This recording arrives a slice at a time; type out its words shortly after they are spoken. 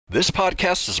This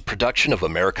podcast is a production of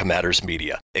America Matters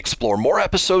Media. Explore more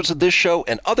episodes of this show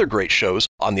and other great shows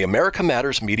on the America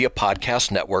Matters Media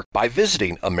Podcast Network by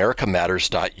visiting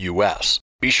americamatters.us.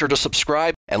 Be sure to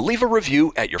subscribe and leave a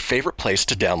review at your favorite place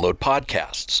to download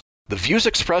podcasts. The views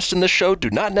expressed in this show do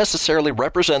not necessarily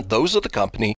represent those of the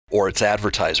company or its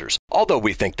advertisers, although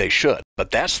we think they should.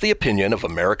 But that's the opinion of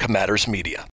America Matters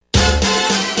Media.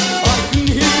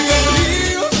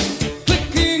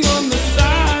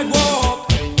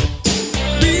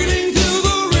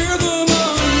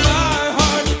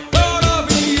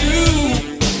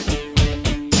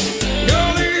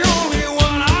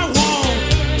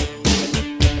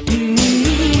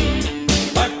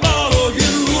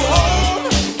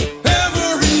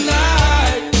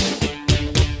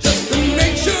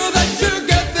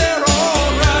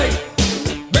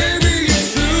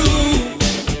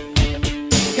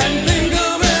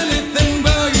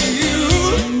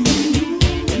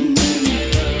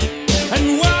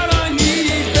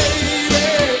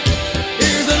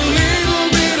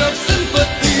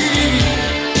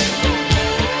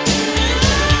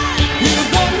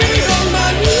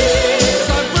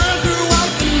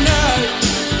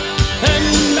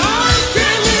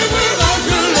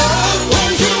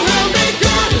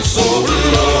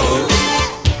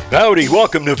 Howdy,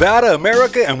 welcome Nevada,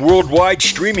 America, and worldwide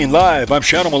streaming live. I'm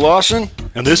Shannon Lawson,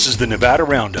 and this is the Nevada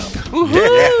Roundup.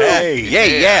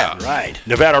 Yeah. Right.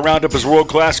 Nevada Roundup is a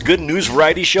world-class good news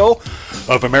variety show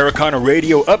of Americana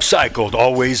radio upcycled.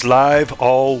 Always live,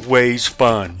 always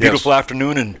fun. Beautiful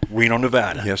afternoon in Reno,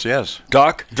 Nevada. Yes.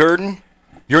 Doc Durden,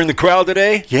 you're in the crowd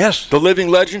today? Yes. The living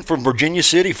legend from Virginia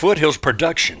City, Foothills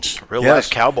Productions. Real life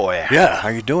cowboy. Yeah. How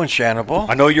you doing, Shannable?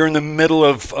 I know you're in the middle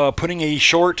of putting a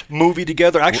short movie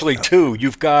together. Actually, two.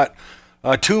 You've got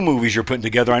two movies you're putting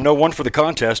together. I know one for the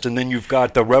contest, and then you've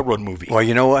got the railroad movie. Well,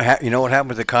 you know what happened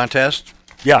with the contest?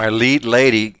 Yeah. Our lead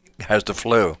lady has the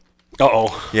flu.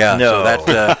 Uh-oh. Yeah. No.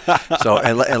 So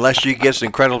unless she gets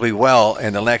incredibly well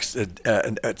in the next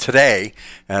today,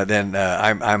 then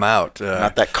I'm out.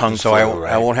 Not that kung so flu,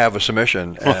 right? I won't have a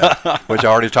submission, which I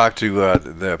already talked to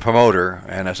the promoter,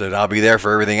 and I said I'll be there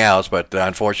for everything else, but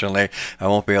unfortunately I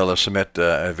won't be able to submit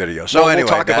a video. So Well, anyway,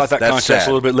 we'll talk about that that's contest sad.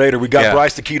 a little bit later. We got Yeah.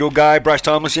 Bryce, the keto guy, Bryce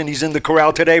Tomlinson. He's in the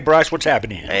corral today. Bryce, what's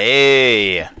happening?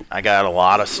 Hey, I got a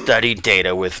lot of study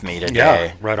data with me today.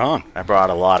 Yeah, right on. I brought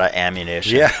a lot of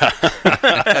ammunition. Yeah.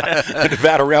 The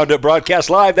Nevada Roundup broadcast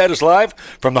live. That is live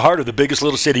from the heart of the biggest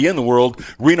little city in the world,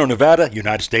 Reno, Nevada,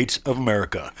 United States of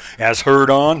America. As heard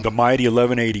on the mighty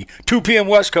 1180, 2 p.m.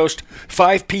 West Coast,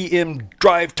 5 p.m.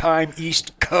 drive time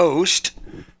East Coast,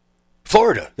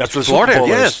 Florida. That's what the Florida, Super Bowl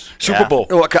yes. is. Super Yeah. Bowl.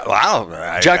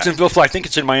 Wow. Jacksonville, I think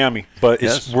it's in Miami, but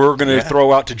we're going to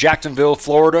throw out to Jacksonville,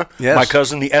 Florida. Yes. My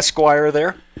cousin, the Esquire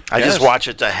there. I Yes. just watch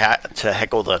it to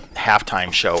heckle the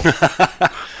halftime show.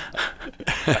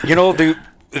 You know,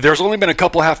 there's only been a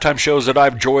couple halftime shows that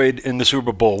I've enjoyed in the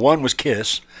Super Bowl. One was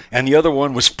Kiss, and the other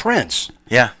one was Prince.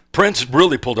 Yeah. Prince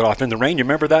really pulled it off in the rain. You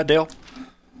remember that, Dale?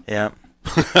 Yeah.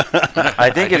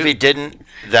 I think if he didn't,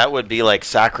 that would be like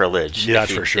sacrilege. Yeah, if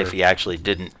he, for sure. If he actually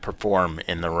didn't perform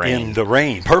in the rain. In the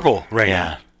rain. Purple rain.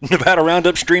 Yeah. Nevada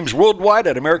Roundup streams worldwide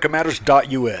at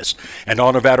americamatters.us. And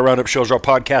all Nevada Roundup shows are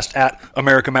podcast at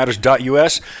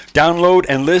americamatters.us. Download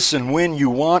and listen when you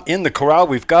want. In the corral,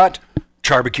 we've got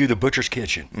Charbecue, the Butcher's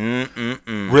Kitchen.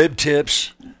 Rib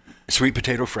tips, sweet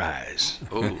potato fries.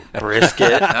 Ooh,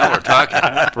 brisket. Now we're talking.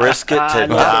 Brisket to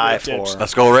die for.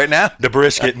 Let's go right now. The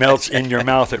brisket melts in your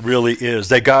mouth. It really is.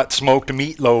 They got smoked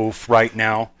meatloaf right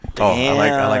now. Oh, I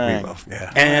like meatloaf.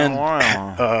 Yeah. And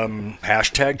Wow.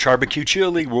 hashtag Charbecue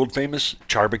Chili, world famous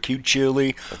Charbecue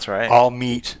Chili. That's right. All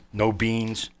meat, no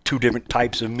beans, two different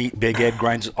types of meat. Big Ed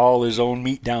grinds all his own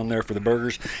meat down there for the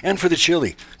burgers and for the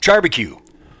chili. Charbecue,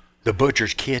 the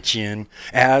Butcher's Kitchen,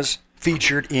 as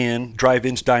featured in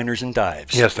Drive-Ins, Diners, and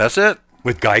Dives. Yes, that's it.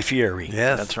 With Guy Fieri.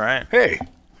 Yes. That's right. Hey.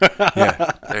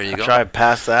 There you go. Drive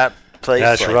past that place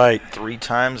That's like right. 3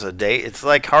 times a day. It's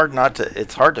like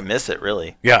it's hard to miss it,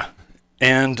 really. Yeah.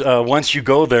 And once you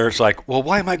go there, it's like, well,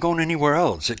 why am I going anywhere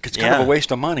else? It's kind of Yeah. a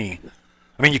waste of money.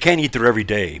 I mean, you can't eat there every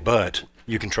day, but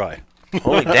you can try.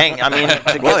 Holy dang. I mean,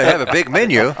 Well, they have a big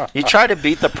menu. you try to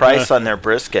beat the price on their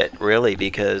brisket, really,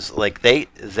 because like they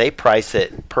price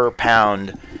it per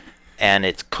pound and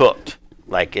it's cooked.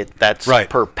 Like that's Right.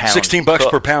 per pound. $16 per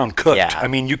cooked. pound cooked. Yeah. I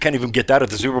mean, you can't even get that at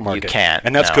the supermarket. You can't,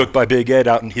 And that's no. cooked by Big Ed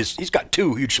out in he's got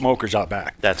 2 huge smokers out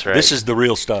back. That's right. This is the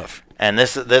real stuff. And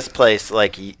this place,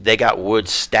 like they got wood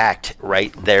stacked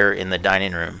right there in the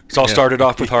dining room. It's all started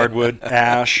off with hardwood,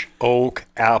 ash, oak,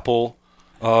 apple,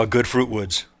 good fruit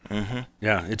woods. Mm-hmm.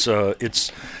 Yeah,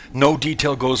 it's no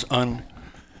detail goes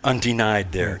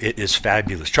undenied there. It is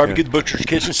fabulous. Charlie Good Butcher's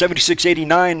Kitchen,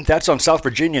 7689. That's on South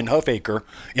Virginia and Huffacre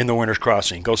in the Winter's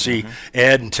Crossing. Go see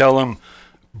Ed and tell him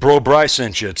Bro Bryce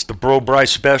sent you. It's the Bro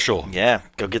Bryce special. Yeah,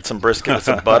 go get some brisket with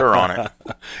some butter on it.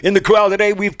 In the corral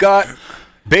today, we've got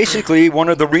basically one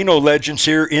of the Reno legends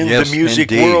here in Yes, the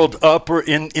music indeed. world,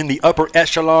 in the upper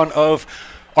echelon of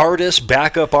artists,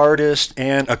 backup artists,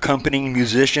 and accompanying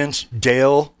musicians,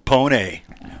 Dale Pone.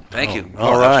 Thank you.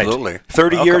 All right. absolutely.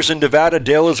 30 Welcome. years in Nevada.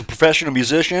 Dale is a professional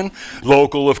musician,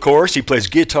 local, of course. He plays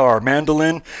guitar,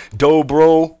 mandolin,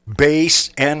 dobro,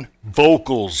 bass, and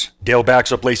vocals. Dale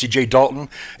backs up Lacey J. Dalton,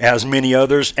 as many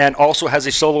others, and also has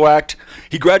a solo act.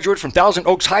 He graduated from Thousand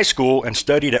Oaks High School and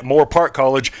studied at Moore Park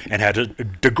College and had a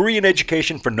degree in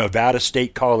education from Nevada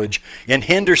State College in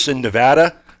Henderson,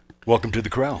 Nevada. Welcome to the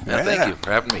Corral. Yeah, thank you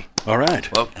for having me. All right.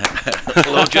 Well,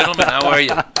 hello, gentlemen. How are you?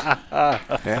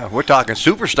 Yeah, we're talking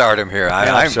superstardom here.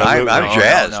 I'm Absolutely.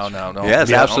 jazzed. No.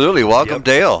 Yes, Yeah. absolutely. Welcome, Yep.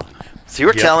 Dale. So you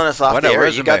were Yeah. telling us off What the a air,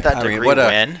 you got resume. that I mean, degree what a-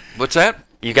 when? What's that?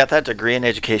 You got that degree in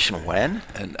education when?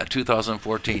 In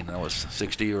 2014, I was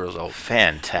 60 years old.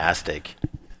 Fantastic.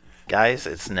 Guys,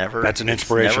 it's never That's an it's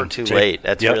inspiration. never too Jay. late.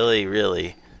 That's Yep.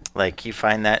 really like you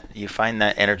find that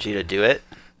energy to do it,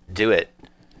 do it.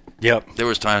 Yep. There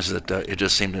was times that it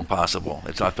just seemed impossible.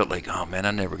 I felt like, oh man,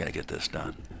 I'm never going to get this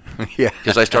done. Yeah.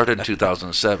 Because I started in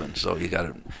 2007, so you got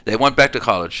to. They went back to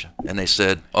college and they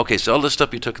said, okay, so all this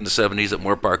stuff you took in the 70s at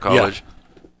Moore Park College,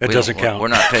 It we doesn't don't- count. We're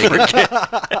not taking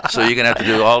it. So you're going to have to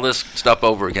do all this stuff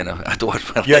over again. I had to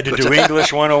watch my You had to language. do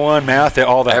English 101, math,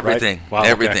 all that, Everything, right? Wow, okay.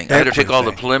 everything. I had to take all the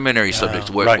Everything. preliminary subjects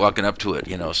Right. walking up to it,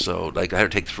 So like I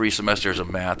had to take 3 semesters of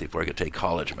math before I could take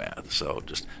college math. So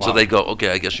Wow. so they go, okay,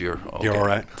 I guess you're okay. You're all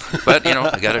right. But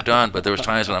I got it done. But there was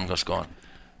times when I'm just going,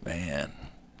 man,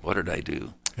 what did I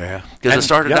do? Yeah. Because it And-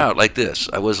 started yeah. out like this.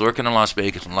 I was working in Las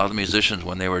Vegas, and a lot of the musicians,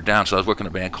 when they were down, so I was working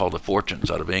in a band called The Fortunes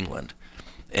out of England.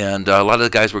 And a lot of the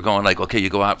guys were going like, okay, you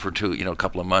go out for a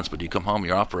couple of months, but you come home,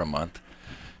 you're off for a month.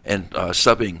 And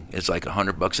subbing is like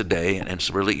 $100 a day, and it's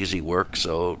really easy work.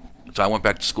 So I went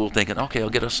back to school thinking, okay, I'll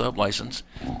get a sub license.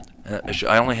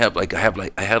 I only have I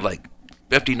had like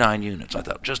 59 units. I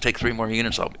thought, just take 3 more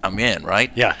units, I'm in,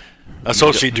 right? Yeah.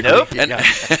 Associate degree. Nope. And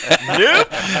Yeah.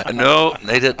 no,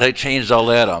 they changed all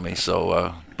that on me.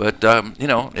 So,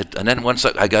 and then once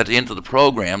I got into the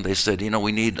program, they said,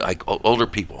 we need like older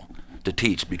people to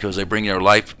teach because they bring their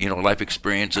life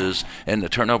experiences, and the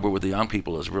turnover with the young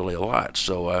people is really a lot.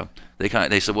 So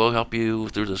they said, we'll help you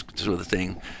through this sort of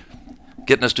thing.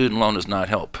 Getting a student loan does not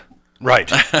help.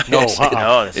 Right. No.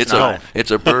 No, it's not.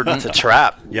 It's a burden. It's a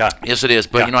trap. Yeah. Yes, it is.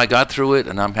 But Yeah. I got through it,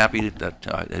 and I'm happy that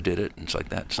I did it, and it's like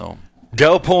that. So.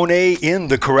 Del Pone in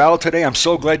the Corral today. I'm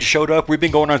so glad you showed up. We've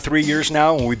been going on 3 years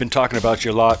now, and we've been talking about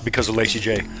you a lot because of Lacey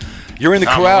J. You're in the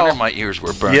No Corral. wonder my ears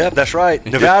were burning. Yeah, that's right.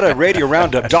 Nevada Radio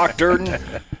Roundup. Doc Durden,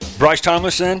 Bryce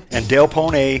Tomlinson, and Dale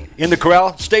Pone in the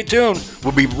Corral. Stay tuned.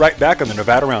 We'll be right back on the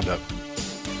Nevada Roundup.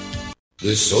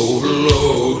 This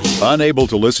overload. Unable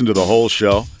to listen to the whole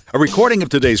show? A recording of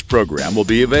today's program will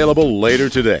be available later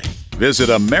today. Visit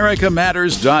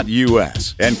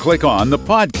americamatters.us and click on the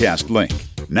podcast link.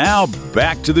 Now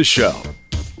back to the show.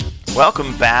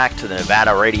 Welcome back to the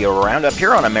Nevada Radio Roundup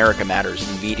here on America Matters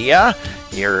Media.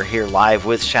 You're here live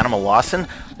with Shannon Lawson,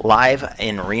 live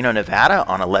in Reno, Nevada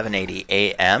on 1180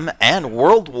 AM and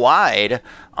worldwide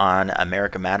on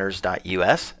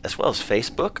americamatters.us as well as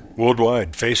Facebook.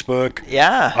 Worldwide. Facebook.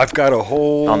 Yeah. I've got a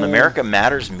whole... On the America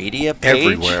Matters Media page.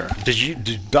 Everywhere.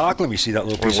 Doc, let me see that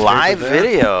little piece Live of paper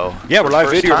there. video. Yeah, we're for live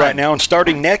the first video time. right now, and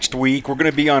starting next week, we're going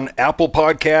to be on Apple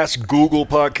Podcasts, Google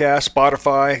Podcasts,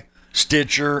 Spotify,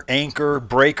 Stitcher, Anchor,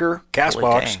 Breaker,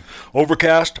 CastBox, dang.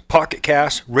 Overcast, Pocket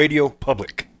Cast, Radio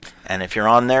Public. And if you're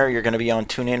on there, you're going to be on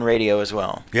TuneIn Radio as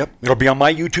well. Yep, it'll be on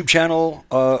my YouTube channel,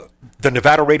 the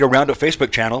Nevada Radio Roundup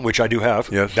Facebook channel, which I do have.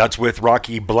 Yes. That's with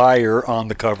Rocky Blyer on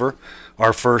the cover,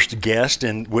 our first guest,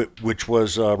 and which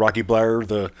was Rocky Blyer,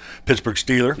 the Pittsburgh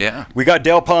Steeler. Yeah. We got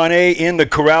Dale Pone in the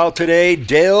Corral today.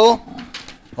 Dale,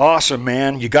 awesome,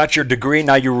 man. You got your degree.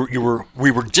 Now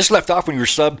we were just left off when you were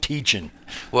sub teaching.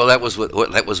 Well, that was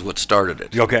what started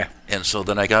it. Okay. And so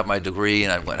then I got my degree,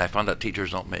 and I found out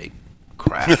teachers don't make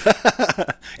crap.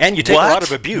 And you take a What? lot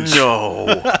of abuse. No.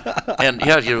 And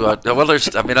yeah, well,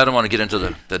 there's. I mean, I don't want to get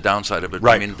into the downside of it. But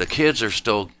Right. I mean, the kids are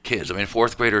still kids. I mean,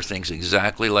 4th grader thinks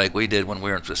exactly like we did when we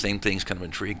were in the same things. Kind of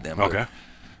intrigue them. Okay.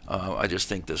 But, I just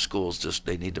think the schools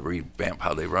they need to revamp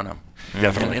how they run them.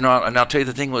 Definitely. And I'll tell you,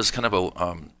 the thing was kind of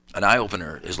an eye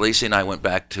opener. Is Lacey and I went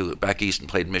back east and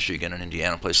played Michigan and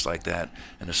Indiana, places like that.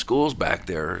 And the schools back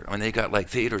there, I mean, they got like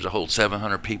theaters that hold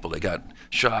 700 people. They got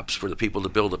shops for the people to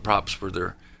build the props for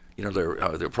their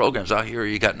their programs. Out here,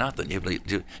 you got nothing.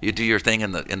 You do your thing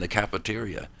in the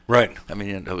cafeteria. Right. I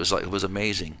mean, it was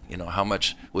amazing. How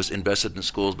much was invested in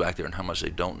schools back there and how much they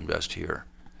don't invest here.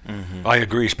 Mm-hmm. I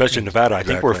agree, especially in Nevada. I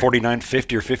think we're 49th,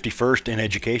 50, or 51st in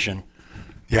education.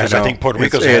 Because I think Puerto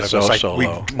Rico's ahead of us. We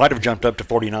might have jumped up to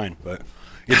 49, but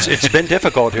it's been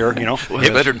difficult here. Well, it's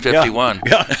better than 51.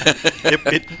 Yeah.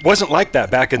 It wasn't like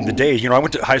that back in the day. I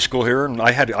went to high school here and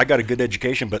I got a good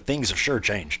education, but things have sure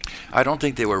changed. I don't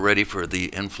think they were ready for the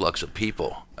influx of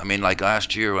people. I mean, like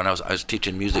last year when I was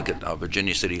teaching music at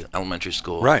Virginia City Elementary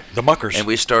School. Right, the Muckers. And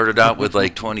we started out with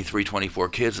like 23, 24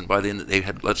 kids, and by the end they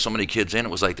had let so many kids in, it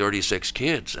was like 36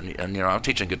 kids. And I'm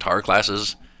teaching guitar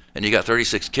classes, and you got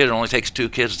 36 kids. It only takes 2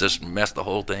 kids to just mess the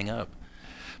whole thing up.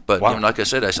 But wow. Like I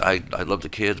said, I love the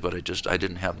kids, but I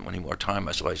didn't have any more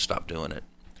time, so I stopped doing it.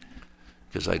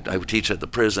 Because I would teach at the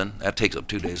prison. That takes up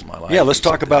 2 days of my life. Yeah, let's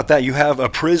talk about that. You have a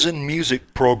prison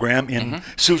music program in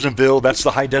Susanville. That's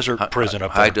the High Desert Prison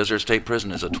up there. High Desert State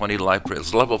Prison is a 20-to-life prison.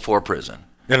 It's a level 4 prison.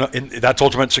 And that's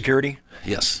ultimate security?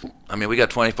 Yes. I mean, we got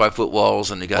 25-foot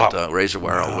walls, and you got razor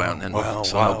wire all around. And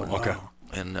Okay.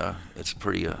 And it's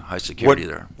pretty high security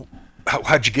there.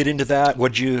 How'd you get into that?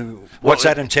 What's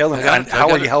that entail, and how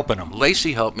are you helping them?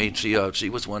 Lacey helped me. She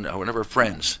was one of her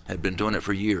friends had been doing it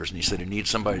for years, and he said he needs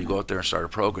somebody to go out there and start a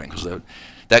program because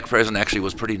that prison actually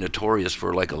was pretty notorious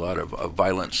for like a lot of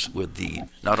violence with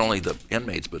not only the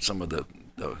inmates but some of the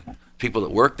people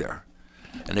that work there,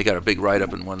 and they got a big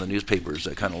write-up in one of the newspapers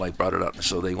that kind of like brought it up.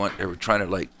 So they were trying to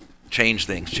like change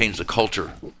the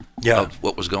culture of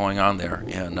what was going on there,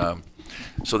 and.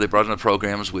 So they brought in the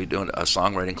programs. We doing a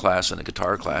songwriting class and a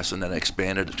guitar class, and then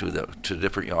expanded it to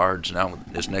different yards. Now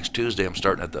this next Tuesday, I'm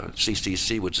starting at the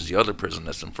CCC, which is the other prison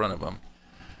that's in front of them,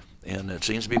 and it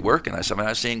seems to be working. I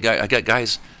got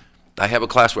guys. I have a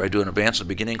class where I do an advanced and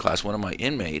beginning class. One of my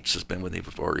inmates has been with me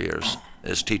for 4 years,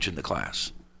 is teaching the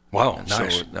class. Wow, and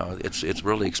nice. So no, it's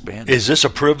really expanded. Is this a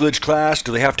privileged class?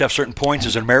 Do they have to have certain points?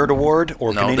 Is it a merit award,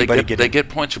 or can anybody get in? They get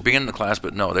points for being in the class,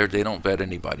 but no, they don't vet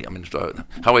anybody. I mean,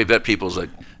 how I vet people is like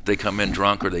they come in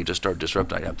drunk or they just start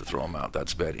disrupting. I have to throw them out.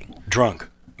 That's vetting. Drunk,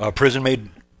 prison made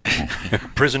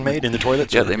in the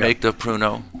toilets. Yeah, they make the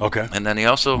Pruno. Okay. And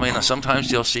then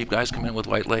sometimes you'll see guys come in with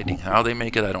White Lady. How they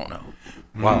make it, I don't know.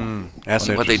 Wow. That's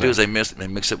what they do is they mix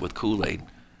it with Kool-Aid.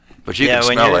 But you can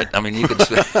smell it. I mean, you can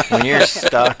smell when you're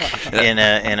stuck in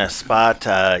a spot,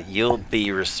 you'll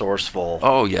be resourceful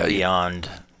beyond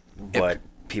what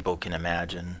people can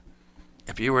imagine.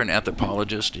 If you were an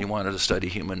anthropologist and you wanted to study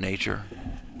human nature,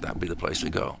 that would be the place to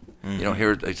go. Mm-hmm.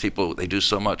 Here people, they do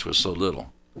so much with so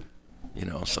little.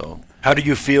 So. How do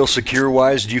you feel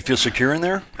secure-wise? Do you feel secure in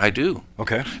there? I do.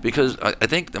 Okay. Because I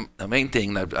think the main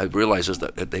thing that I realize is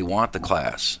that they want the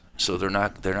class. So they're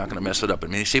not going to mess it up. I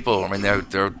mean, these people. I mean,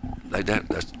 they're like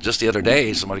that. Just the other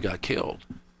day, somebody got killed.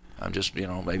 I'm just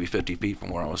maybe 50 feet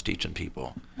from where I was teaching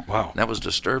people. Wow. And that was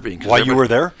disturbing. While you were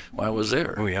there? While I was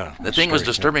there. Oh yeah. The thing was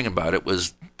disturbing about it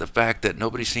was the fact that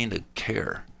nobody seemed to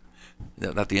care.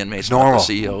 Not the inmates, normal. not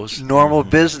the CEOs. Normal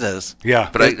business. Yeah,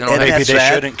 but maybe they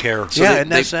shouldn't care. So isn't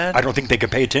that sad? I don't think they can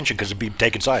pay attention because it'd be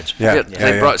taking sides.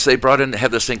 They brought in,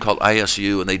 have this thing called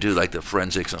ISU, and they do like the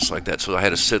forensics and stuff like that. So I had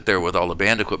to sit there with all the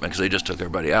band equipment because they just took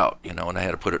everybody out, and I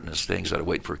had to put it in this thing, so I had to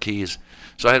wait for keys.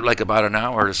 So I had like about an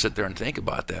hour to sit there and think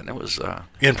about that, and it was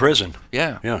in prison.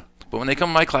 Yeah. Yeah. But when they come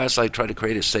to my class, I try to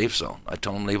create a safe zone. I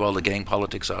tell them leave all the gang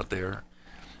politics out there,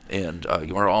 and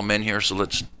we're all men here, so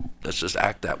let's just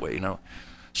act that way,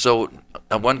 So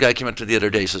one guy came up to the other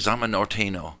day, says, I'm a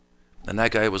Norteño. And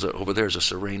that guy was over there is a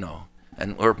Sereno.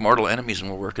 And we're mortal enemies, and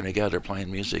we're working together,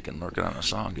 playing music and working on a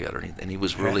song together. And he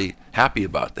was really happy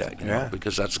about that,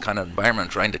 because that's the kind of environment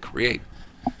I'm trying to create.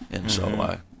 And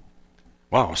so...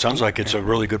 Wow, sounds like it's a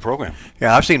really good program.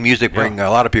 Yeah, I've seen music bring a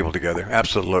lot of people together.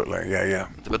 Absolutely, yeah.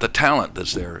 But the talent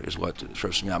that's there is what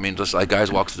interests me. I mean, just like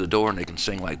guys walk through the door and they can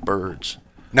sing like birds.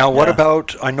 Now, what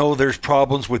about, I know there's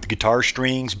problems with guitar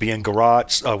strings being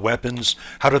garrots, weapons.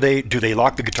 How do they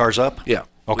lock the guitars up? Yeah.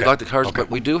 Okay. We lock the guitars, but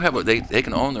we do have, they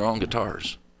can own their own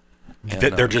guitars. And,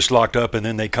 they're just locked up and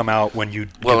then they come out when you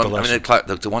give the lesson? I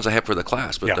mean, the ones I have for the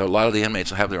class, but a lot of the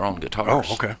inmates have their own guitars.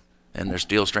 Oh, okay. And there's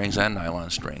steel strings and nylon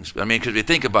strings. I mean, because if you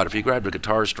think about it, if you grab a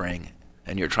guitar string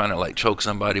and you're trying to like choke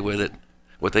somebody with it,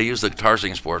 what they use the guitar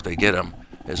strings for, if they get them,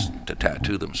 is to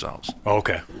tattoo themselves. Oh,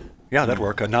 okay. Yeah, that'd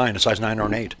work. A size 9 or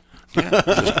an 8.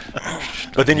 Yeah.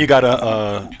 But then you got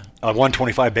a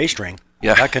 125 bass string.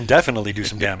 Yeah. That can definitely do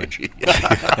some damage.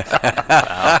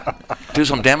 Do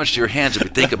some damage to your hands if you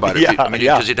think about it.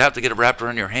 Because you'd have to get it wrapped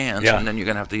around your hands, and then you're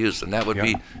going to have to use it. And that would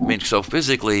be, so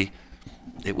physically,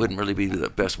 it wouldn't really be the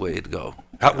best way to go.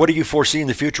 What do you foresee in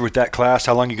the future with that class?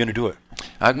 How long are you going to do it?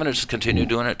 I'm going to just continue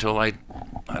doing it till I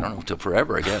don't know, till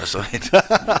forever, I guess.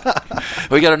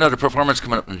 We got another performance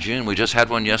coming up in June. We just had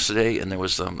one yesterday, and there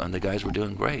was and the guys were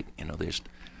doing great. You know,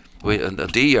 in the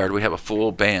D Yard, we have a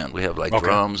full band. We have like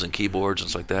drums and keyboards and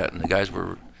stuff like that, and the guys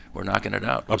were knocking it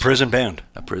out. A prison band.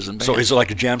 A prison band. So is it like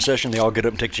a jam session? They all get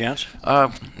up and take a chance?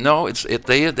 No,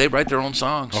 they write their own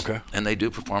songs. Okay. And they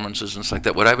do performances and stuff like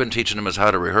that. What I've been teaching them is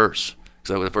how to rehearse.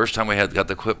 So the first time we got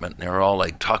the equipment, they were all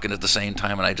like talking at the same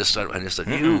time, and I just said,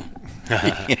 you.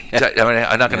 I mean,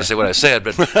 I'm not going to say what I said,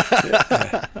 but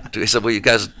he said, well, you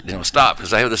guys, stop,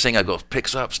 because I have this thing. I go,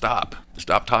 picks up, stop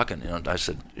talking. I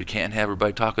said, you can't have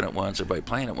everybody talking at once, everybody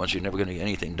playing at once. You're never going to get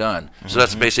anything done. So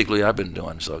that's basically what I've been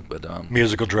doing. So, but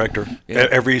musical director. Yeah.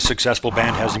 Every successful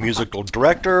band has a musical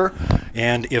director,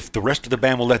 and if the rest of the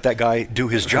band will let that guy do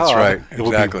his job, right. it will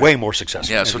be way more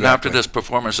successful. Yeah. So now after this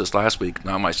performance this last week,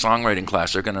 now my songwriting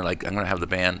class, I'm going to have the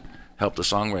band help the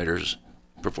songwriters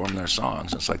perform their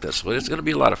songs and stuff like that. So it's going to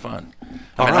be a lot of fun.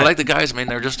 I like the guys. I mean,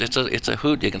 they're just it's a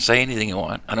hoot. You can say anything you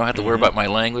want. I don't have to worry about my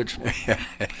language.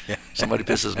 Somebody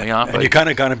pisses me off. And you kind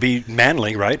of got to be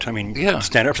manly, right? I mean,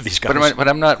 stand up for these guys. But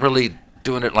I'm not really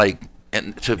doing it like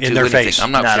to in their anything. face.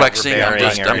 I'm not flexing. I'm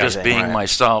just being right.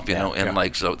 myself. And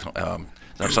like so.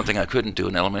 That's something I couldn't do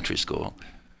in elementary school.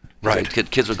 Right.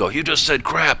 Kids would go, "You just said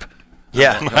crap."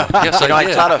 Yeah. Yes, I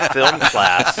did. I taught a film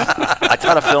class. I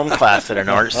taught a film class at an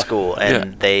art school,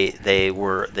 and they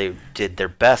did their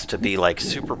best to be like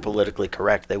super politically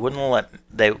correct. They wouldn't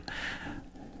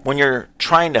when you're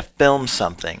trying to film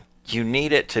something, you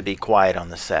need it to be quiet on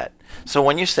the set. So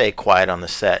when you say quiet on the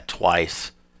set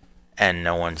twice and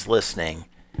no one's listening,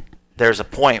 there's a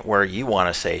point where you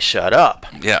want to say shut up.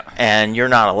 Yeah. And you're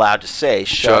not allowed to say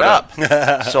shut up.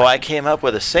 So I came up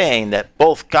with a saying that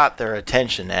both got their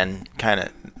attention and kind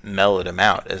of mellowed them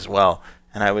out as well.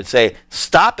 And I would say,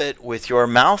 stop it with your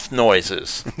mouth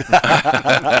noises. Because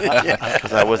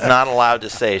I was not allowed to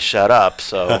say shut up.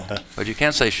 So. But you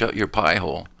can't say shut your pie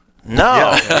hole.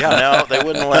 No, no, they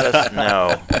wouldn't let us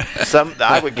know.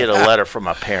 I would get a letter from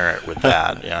a parent with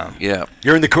that. Yeah.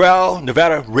 You're in the Corral,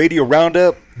 Nevada Radio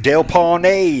Roundup. Dale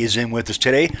Pawnee is in with us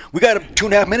today. We got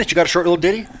 2.5 minutes. You got a short little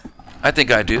ditty? I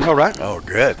think I do. All right. Oh,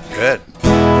 good.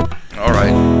 All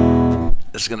right.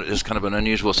 It's kind of an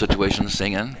unusual situation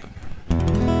singing.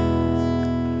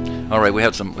 All right, we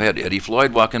had Eddie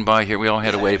Floyd walking by here. We all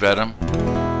had to wave at him.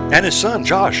 And his son,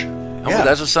 Josh. Oh,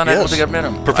 that's his son. I don't think I've met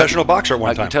him. Professional boxer at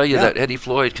one time. I can tell you that Eddie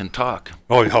Floyd can talk.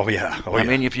 Oh yeah. I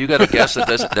mean, if you got a guess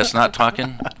that's not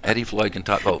talking, Eddie Floyd can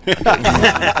talk. Oh,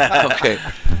 okay.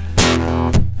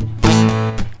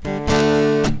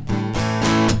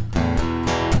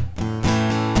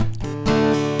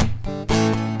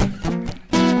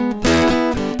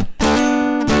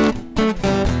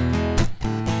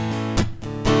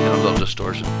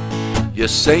 Distortion. You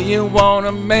say you want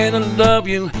a man to love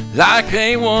you like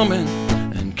a woman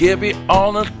and give you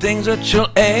all the things that you'll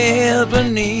ever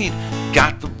need.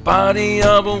 Got the body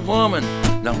of a woman,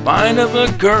 the mind of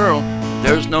a girl.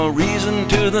 There's no reason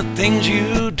to the things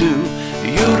you do.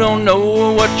 You don't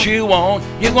know what you want.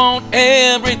 You want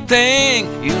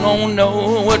everything. You don't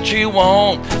know what you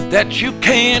want that you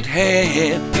can't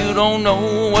have. You don't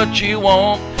know what you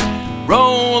want.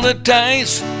 Roll the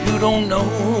dice, you don't know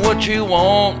what you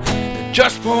want,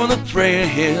 just for the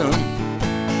thrill.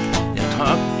 You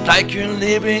talk like you're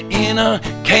living in a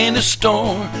candy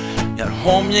store. At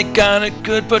home you got it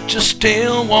good, but you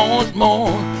still want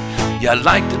more. You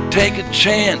like to take a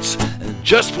chance,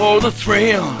 just for the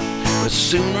thrill, but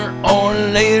sooner or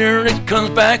later it comes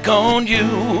back on you.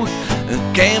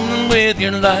 Gambling with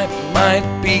your life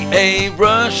might be a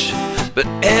rush, but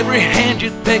every hand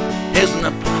you pick isn't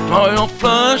a royal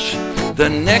flush. The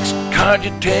next card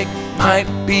you take might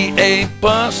be a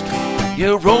bust.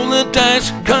 You roll the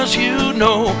dice cause you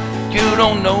know you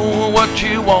don't know what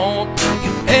you want.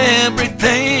 You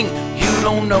everything, you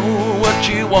don't know what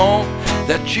you want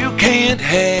that you can't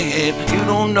have. You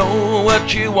don't know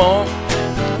what you want.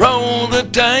 Roll the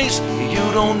dice,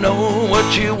 you don't know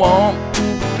what you want,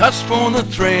 just for the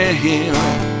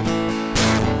thrill.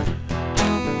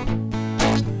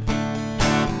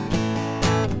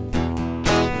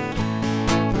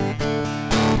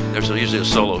 There's usually a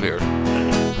solo here.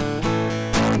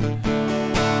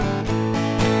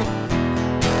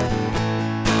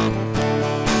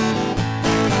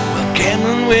 Well,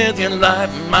 gambling with your life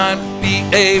might be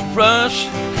a rush.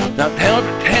 The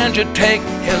hand you take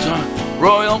is a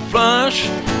royal flush.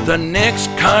 The next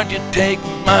card you take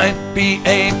might be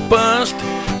a bust.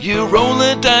 You roll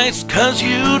the dice cause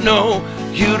you know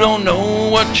you don't know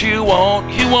what you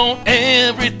want. You want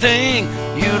everything.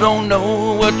 You don't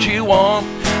know what you want.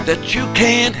 that you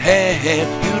can't have.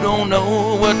 You don't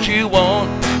know what you want.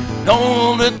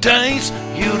 All the taste,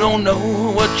 you don't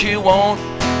know what you want.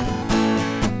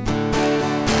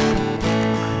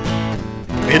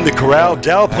 In the Corral,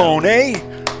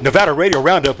 Dalpone, Nevada Radio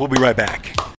Roundup. We'll be right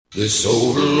back. This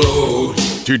overload.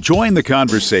 To join the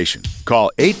conversation,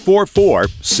 call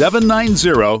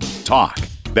 844-790-TALK.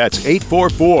 That's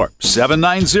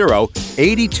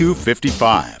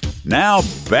 844-790-8255. Now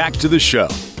back to the show.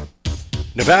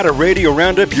 Nevada Radio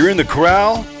Roundup, you're in the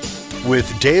Corral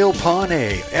with Dale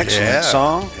Pawnee. Excellent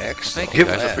song. Excellent. Thank you,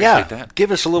 guys. I appreciate that.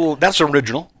 Give us a little, that's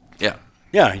original. Yeah.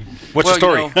 Yeah. What's the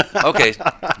story? You know, okay.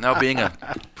 Now, being a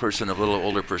person of a little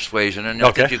older persuasion, and I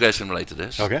Okay. think you guys can relate to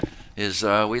this, Okay. is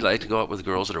we like to go out with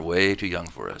girls that are way too young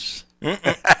for us. And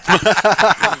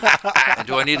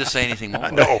do I need to say anything more?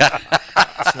 No.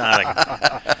 It's not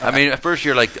a, I mean, at first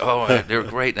you're like, oh, they're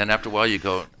great. And then after a while you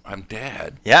go, I'm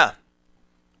dad. yeah.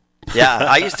 Yeah,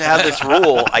 I used to have this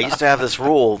rule.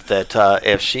 That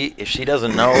if she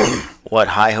doesn't know what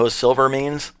hi-ho silver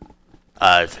means,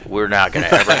 we're not going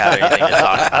to ever have anything to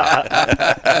talk about.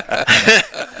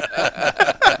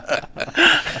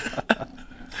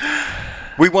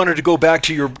 We wanted to go back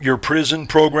to your prison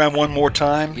program one more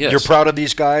time. Yes. You're proud of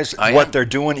these guys, I what am. they're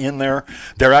doing in there.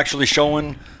 They're actually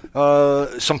showing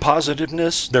some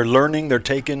positiveness. They're learning. They're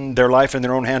taking their life in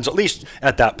their own hands, at least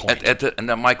at that point. And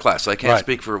my class, I can't Right.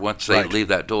 speak for once they Right. leave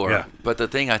that door. Yeah. But the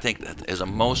thing I think that is the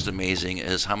most amazing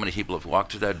is how many people have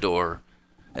walked through that door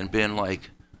and been like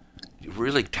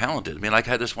really talented. I mean, like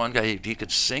I had this one guy, he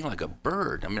could sing like a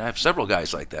bird. I mean, I have several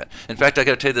guys like that. In fact, I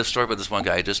got to tell you this story about this one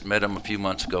guy. I just met him a few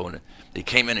months ago, and he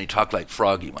came in and he talked like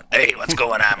Froggy. He went, "Hey, what's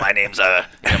going on? My name's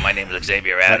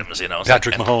Xavier Adams." You know, it's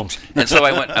Patrick like, Mahomes. And so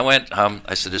I went.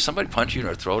 I said, "Did somebody punch you in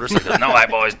your throat or something?" No,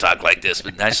 I've always talked like this.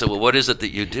 But I said, "Well, what is it that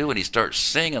you do?" And he starts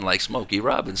singing like Smokey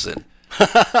Robinson.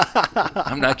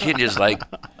 I'm not kidding. Just like,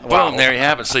 boom, there you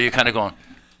have it. So you're kind of going,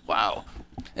 wow.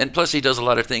 And plus, he does a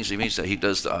lot of things. He does he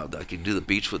can do the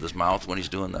beats with his mouth when he's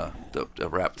doing the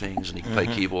rap things, and he can play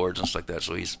keyboards and stuff like that.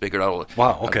 So he's figured out all.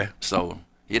 Wow, okay. So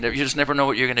you just never know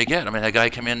what you're going to get. I mean, that guy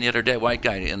came in the other day, white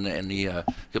guy, and he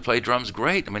could play drums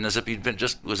great. I mean, as if he'd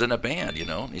was in a band, you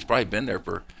know. He's probably been there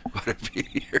for quite a few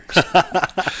years.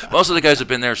 Most of the guys have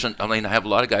been there since. I mean, I have a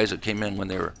lot of guys that came in when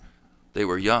they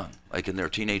were young, like in their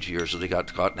teenage years, so they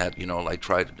got caught and had,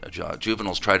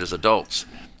 juveniles tried as adults,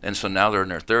 and so now they're in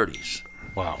their 30s.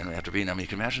 Wow. And after being, I mean, you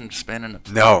can imagine spending.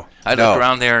 No, I no. look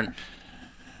around there, and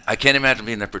I can't imagine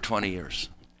being there for 20 years.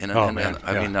 And, Oh, and, man,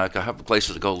 I yeah. mean, I have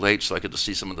places to go late, so I get to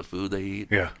see some of the food they eat.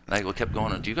 Yeah. And I kept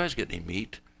going, do you guys get any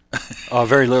meat?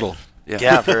 Very little.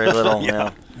 Yeah, very little.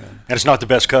 And it's not the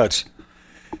best cuts.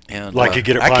 And, Like you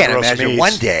get at I can't Ponderosa imagine Meats.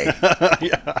 one day.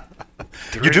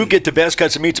 You do get the best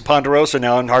cuts of meats at Ponderosa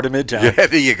now in heart of Midtown. Yeah,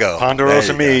 there you go.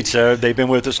 Ponderosa There you go. Meats. They've been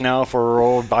with us now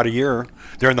for about a year.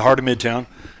 They're in the heart of Midtown.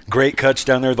 Great cuts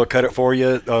down there. They'll cut it for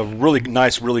you. Really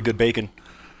nice, really good bacon.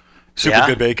 Super Yeah?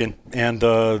 good bacon. And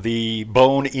the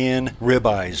bone-in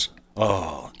ribeyes.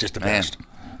 Oh, just the Man. best.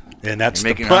 And that's You're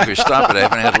making me hungry. Stop it. I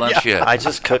haven't had lunch yet. I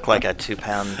just cooked like a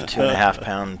 2.5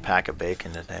 pound pack of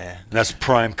bacon today. That's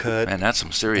prime cut. Man, that's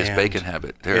some serious And bacon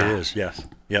habit. There. It is, yes.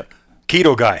 Yep.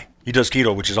 Keto guy. He does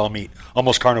keto, which is all meat.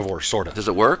 Almost carnivore, sort of. Does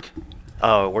it work?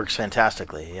 Oh, it works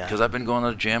fantastically. Yeah. Because I've been going to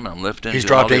the gym and I'm lifting. He's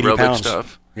doing all dropped the 80 aerobic pounds.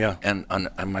 stuff. Yeah. And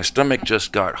my stomach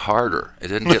just got harder. It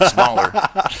didn't get smaller.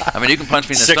 I mean, you can punch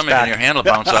me in the stomach Six-pack. and your hand will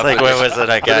bounce off. Like, but what it's- was it?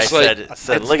 A but guy it's like-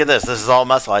 said, "Look at this. This is all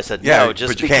muscle." I said, Yeah, "No,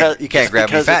 just but you can't- because you can't just grab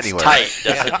any because fat it's anywhere." tight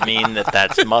doesn't mean that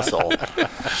that's muscle."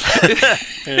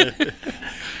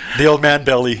 The old man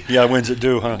belly, wins it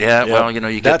due, huh? Yeah, well, you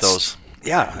get That's- those.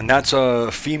 Yeah, and that's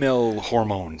a female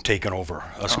hormone taking over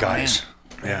us guys.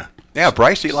 Yeah. Yeah,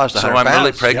 Brycey lost 100 So I'm pounds.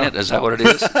 really pregnant? Is that what it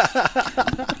is?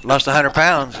 Lost 100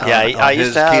 pounds. Yeah, I his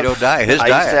used to have keto diet. His I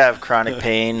diet. used to have chronic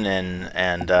pain,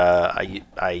 and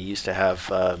I used to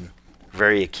have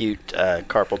very acute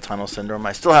carpal tunnel syndrome.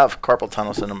 I still have carpal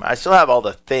tunnel syndrome. I still have all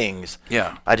the things.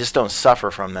 Yeah. I just don't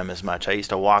suffer from them as much. I used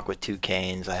to walk with 2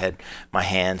 canes. I had my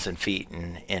hands and feet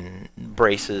in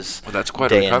braces Well, that's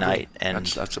quite a day and recovery. night, and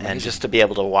That's and amazing. just to be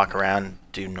able to walk around,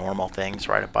 do normal things,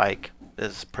 ride a bike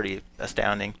is pretty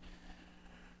astounding.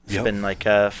 It's Yep. been like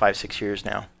 5-6 years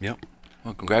now. Yep.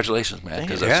 Well, congratulations, man,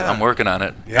 because Yeah. I'm working on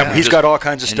it. Yeah, he's got all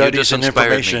kinds of and you studies just and inspired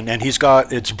me. information, and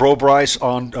it's Bro Bryce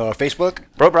on Facebook,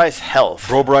 Bro Bryce Health.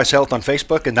 Bro Bryce Health on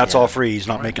Facebook, and that's Yeah. all free. He's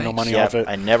not making no money Yeah, off it.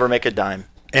 I never make a dime.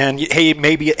 And hey,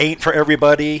 maybe it ain't for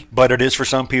everybody, but it is for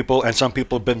some people, and some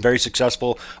people have been very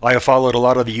successful. I have followed a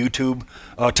lot of the YouTube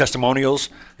testimonials,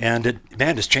 and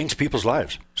it's changed people's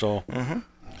lives. So,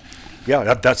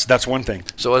 yeah, that's one thing.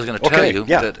 So I was going to tell Okay, you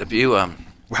yeah. that if you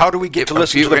How do we get to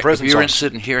listen to the prison If you're songs?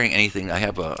 interested in hearing anything, I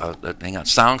have a thing on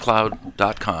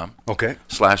SoundCloud.com Okay.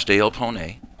 /Dale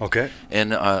Pone. Okay.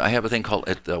 And I have a thing called,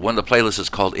 one of the playlists is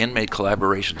called Inmate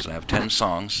Collaborations. And I have 10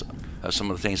 songs,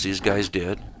 some of the things these guys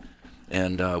did.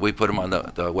 And we put them on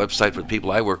the website for the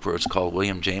people I work for. It's called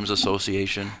William James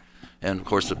Association. And, of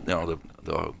course, the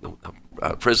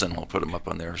prison will put them up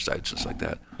on their sites, just like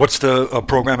that. What's the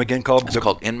program again called? It's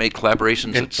called Inmate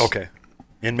Collaborations. Okay.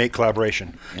 Inmate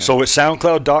Collaboration. Yeah. So it's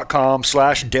soundcloud.com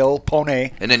 /Dale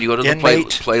Pone. And then you go to the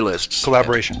playlists.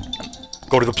 Collaboration.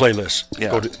 Go to the playlist.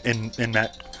 Yeah. Go to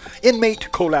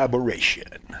Inmate Collaboration.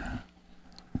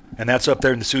 And that's up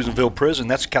there in the Susanville prison.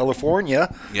 That's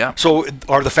California. Yeah. So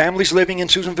are the families living in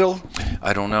Susanville?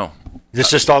 I don't know. It's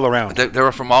just all around.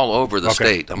 They're from all over the Okay.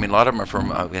 state. I mean, a lot of them are from.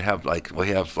 We have like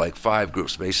 5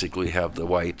 groups. Basically, we have the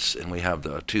whites, and we have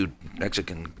the 2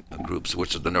 Mexican groups,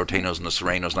 which are the Norteños and the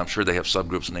Serenos. And I'm sure they have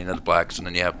subgroups, and they have the blacks, and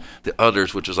then you have the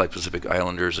others, which is like Pacific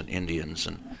Islanders and Indians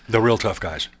and The real tough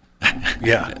guys.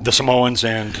 Yeah, the Samoans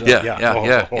and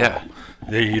yeah.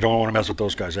 You don't want to mess with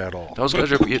those guys at all. Those guys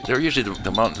they're usually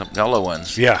the mellow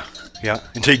ones. Yeah,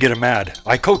 until you get them mad.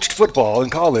 I coached football in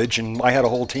college, and I had a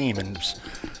whole team, and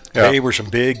they were some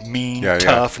big, mean,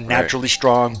 tough, naturally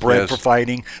strong, bred for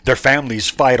fighting. Their families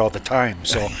fight all the time,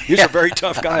 so these are very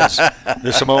tough guys,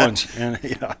 the Samoans and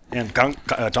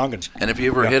Tongans. And if you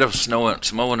ever hit a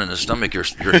Samoan in the stomach, your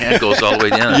hand goes all the way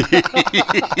down,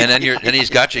 and then he's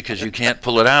got you because you can't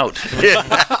pull it out.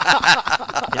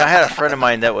 I had a friend of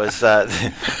mine that was Samoan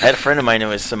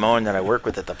that I worked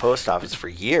with at the post office for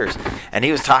years, and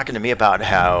he was talking to me about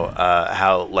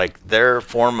how like their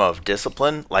form of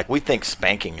discipline, like we think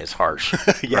spanking is harsh,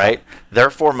 right? Their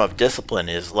form of discipline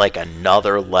is like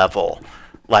another level.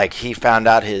 Like he found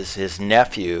out his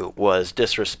nephew was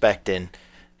disrespecting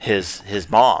his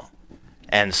mom,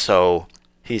 and so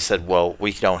he said, "Well,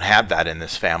 we don't have that in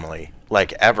this family,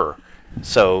 like ever."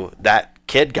 So that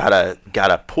kid got a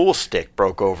pool stick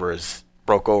broke over his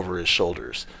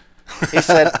shoulders. He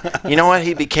said, "You know what?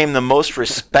 He became the most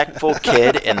respectful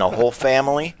kid in the whole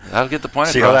family." I'll get the point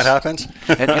across. See how that happens?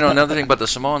 And another thing about the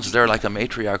Samoans, they're like a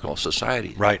matriarchal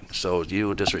society. Right. So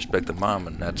you disrespect the mom,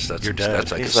 and that's Your dad.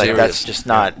 that's like He's serious. like, that's just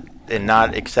not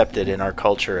accepted in our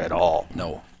culture at all.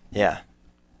 No. Yeah.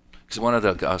 Because one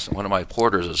of my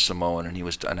porters is Samoan, and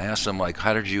I asked him like,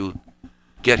 "How did you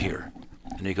get here?"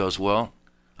 And he goes, "Well,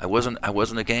 I wasn't a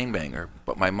gangbanger,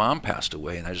 but my mom passed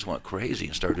away, and I just went crazy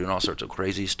and started doing all sorts of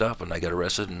crazy stuff, and I got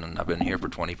arrested, and I've been here for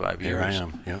 25 years." Here I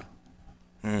am. Yeah.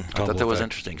 I thought that was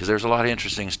interesting because there's a lot of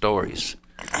interesting stories.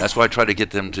 That's why I try to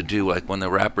get them to do, like when the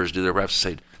rappers do their raps,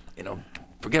 say,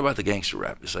 forget about the gangster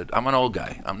rap. They said, I'm an old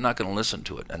guy. I'm not going to listen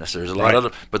to it. And there's a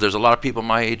lot but there's a lot of people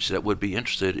my age that would be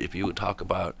interested if you would talk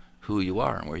about who you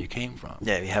are and where you came from.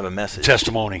 Yeah, you have a message.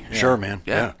 Testimony. Yeah. Sure, man.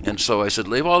 Yeah. And so I said,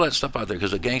 leave all that stuff out there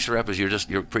because the gangster rap is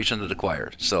you're preaching to the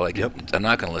choir. So I'm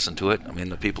not going to listen to it. I mean,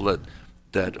 the people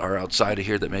that are outside of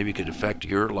here that maybe could affect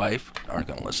your life aren't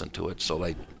going to listen to it. So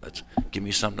let's give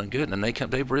me something good. And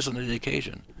they've risen to the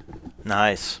occasion.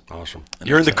 Nice. Awesome.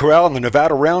 You're in the corral in the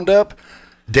Nevada Roundup.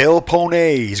 Dale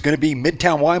Pone. He's going to be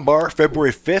Midtown Wine Bar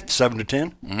February 5th, 7 to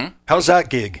 10. Mm-hmm. How's that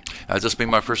gig? This will be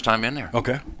my first time in there.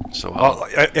 Okay. So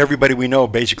everybody we know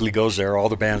basically goes there. All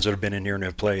the bands that have been in here and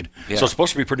have played. Yeah. So it's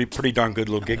supposed to be pretty darn good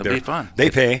little gig there. It'll be fun. They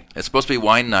pay. It's supposed to be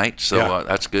wine night, so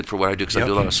that's good for what I do because I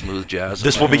do a lot of smooth jazz.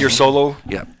 This will be your solo?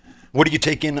 Yeah. What do you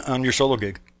take in on your solo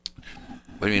gig?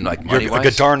 What do you mean, like money-wise? A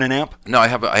guitar and an amp? No, I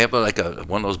have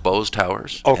one of those Bose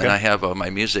towers. Okay. And I have my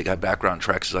music. I have background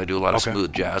tracks because I do a lot of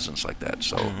smooth jazz and stuff like that.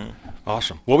 So.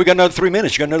 Awesome. Well, we got another 3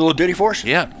 minutes. You got another little ditty for us?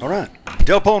 Yeah. All right.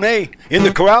 Dale Pone in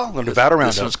the corral, the Nevada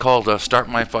Roundup. This one's called "Start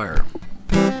My Fire."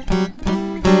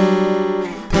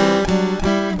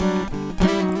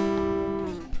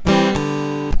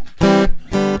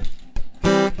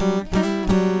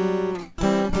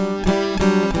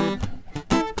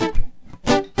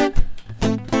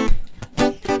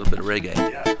 Reggae.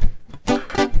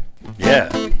 Yeah.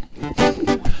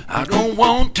 I don't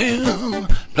want to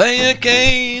play a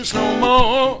game no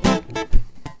more.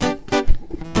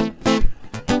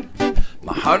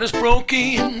 My heart is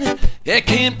broken, it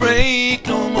can't break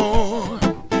no more.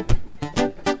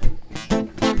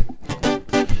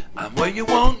 I'm where you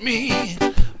want me,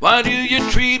 why do you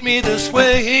treat me this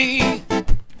way?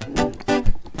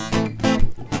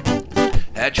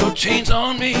 Had your chains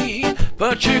on me,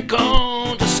 but you're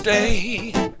gone to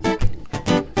stay.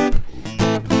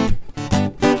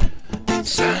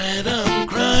 Inside I'm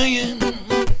crying,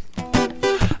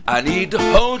 I need to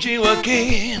hold you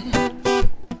again.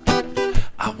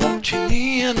 I want you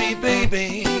near me,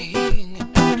 baby,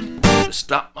 to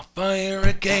stop my fire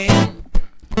again.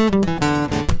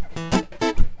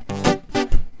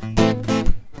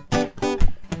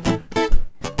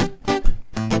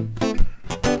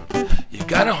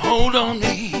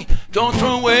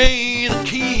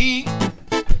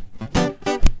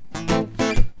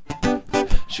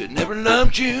 should never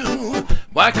loved you.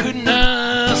 Why couldn't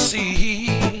I see?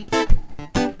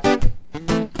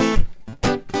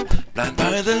 Blind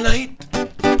by the light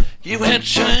you had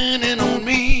shining on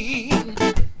me.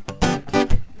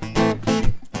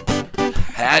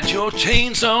 Had your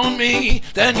chains on me,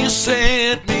 then you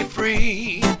set me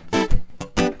free.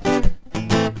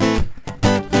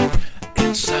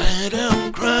 Inside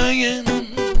I'm crying,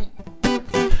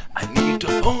 I need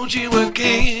to hold you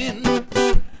again.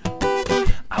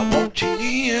 I want you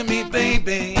near me,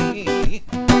 baby,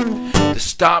 to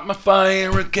start my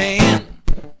fire again.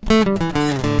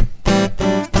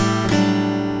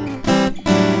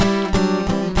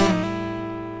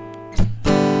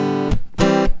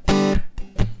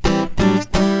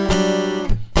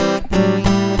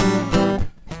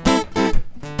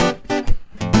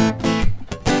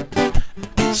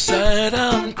 Inside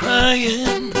I'm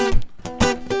crying,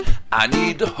 I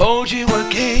need to hold you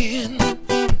again.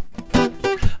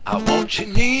 I want you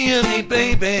near me,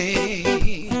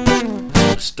 baby,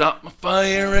 stop my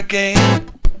fire again.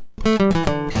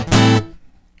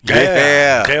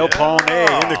 Yeah. Dale Palme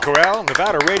in the corral.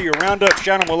 Nevada Radio Roundup.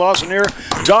 Shannon Lawson here.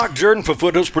 Doc Jordan for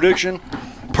Foothills Productions.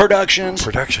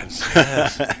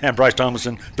 Yes. And Bryce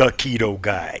Thomason, the keto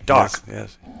guy. Doc,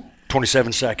 Yes.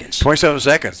 27 seconds. 27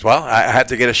 seconds. Well, I had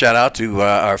to get a shout out to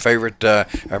our favorite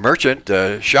merchant,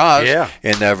 Shaw's,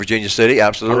 in Virginia City.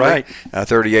 Absolutely. All right.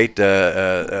 38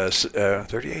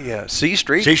 C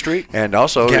Street. C Street. And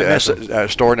also Can't miss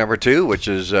it. store number 2, which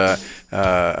is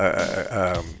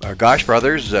Gosh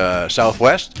Brothers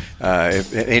Southwest.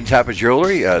 Any type of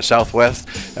jewelry, Southwest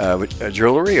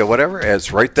jewelry or whatever,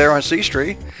 it's right there on C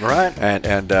Street. Right.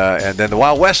 And then the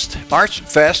Wild West Arts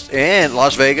Fest in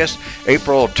Las Vegas,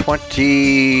 April 23rd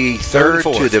to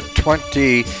the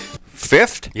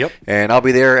 25th. Yep. And I'll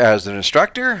be there as an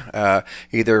instructor,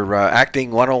 either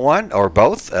acting 101 or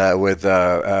both, with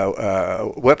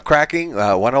whip cracking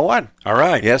 101. All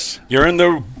right. Yes. You're in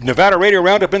the Nevada Radio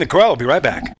Roundup in the corral. I'll be right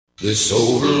back. This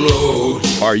overload.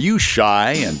 Are you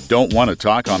shy and don't want to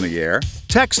talk on the air?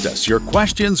 Text us your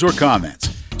questions or comments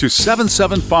to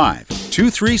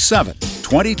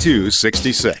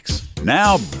 775-237-2266.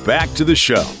 Now back to the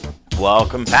show.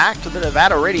 Welcome back to the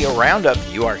Nevada Radio Roundup.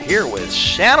 You are here with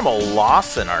Shanimal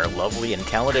Lawson, our lovely and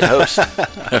talented host.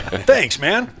 Thanks,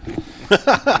 man.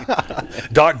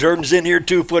 Doc Durden's in here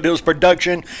too, Foothills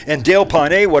Production, and Dale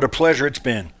Palme. What a pleasure it's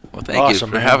been. Well, thank you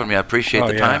for having me. I appreciate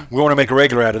the time. We want to make a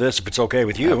regular out of this if it's okay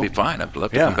with you. That'd be fine. I'd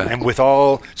love to come back. And with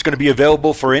all, it's going to be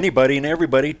available for anybody and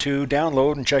everybody to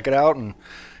download and check it out and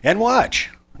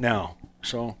watch now.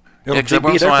 So it'll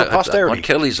be there for posterity. When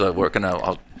Kelly's working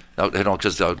out,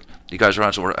 because you guys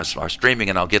are streaming,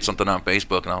 and I'll get something on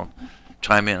Facebook, and I'll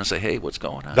chime in and say, hey, what's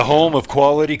going on? The home of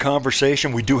quality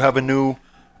conversation. We do have a new,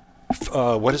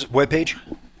 webpage?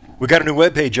 We got a new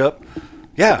webpage up.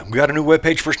 Yeah, we got a new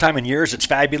webpage, first time in years. It's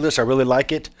fabulous. I really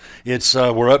like it. It's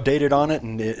we're updated on it,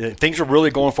 and things are really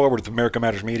going forward with America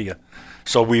Matters Media.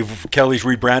 So Kelly's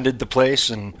rebranded the place,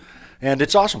 and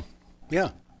it's awesome. Yeah.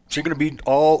 So you're going to be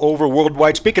all over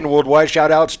worldwide. Speaking of worldwide,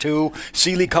 shout-outs to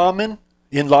Celie Common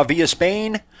in La Villa,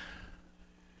 Spain.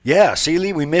 Yeah,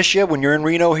 Celie, we miss you when you're in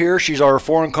Reno here. She's our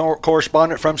foreign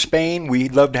correspondent from Spain.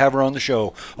 We'd love to have her on the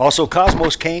show. Also,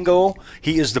 Cosmos Kango.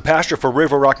 He is the pastor for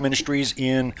River Rock Ministries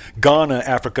in Ghana,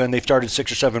 Africa, and they've started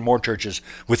 6 or 7 more churches.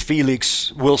 With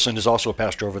Felix Wilson is also a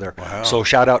pastor over there. Wow. So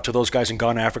shout out to those guys in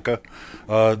Ghana, Africa.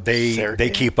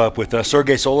 They keep up with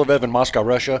Sergei Solovev in Moscow,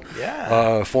 Russia.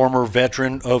 Yeah. Former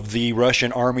veteran of the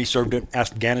Russian army, served in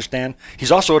Afghanistan.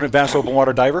 He's also an advanced open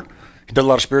water diver. He did a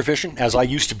lot of spearfishing, as I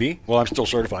used to be. Well, I'm still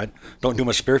certified. Don't do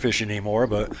much spearfishing anymore,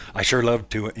 but I sure love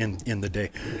to in the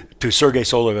day. To Sergei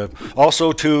Solovev.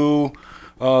 Also to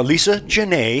Lisa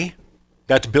Janae.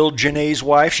 That's Bill Janae's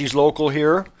wife. She's local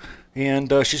here.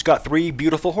 And she's got 3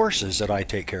 beautiful horses that I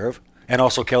take care of. And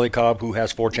also Kelly Cobb, who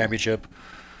has 4 championship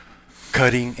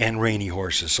cutting and rainy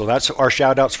horses. So that's our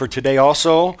shout-outs for today.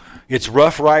 Also, it's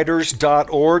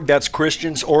roughriders.org. That's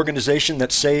Christian's organization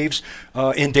that saves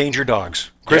endangered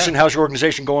dogs. Christian, how's your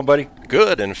organization going, buddy?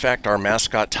 Good. In fact, our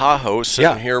mascot Tahoe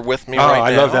sitting here with me right now.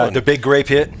 I love that. The big grape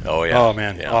hit. Oh, yeah. Oh,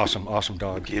 man. Yeah. Awesome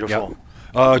dog. Beautiful.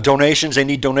 Yep. Donations. They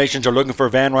need donations. They're looking for a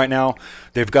van right now.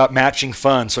 They've got matching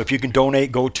funds. So if you can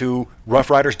donate, go to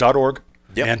roughriders.org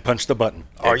and punch the button.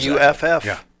 RUFF.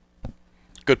 Yeah.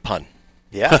 Good pun.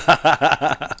 Yeah.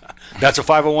 That's a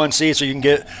 501c, so you can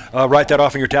get write that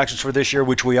off in your taxes for this year,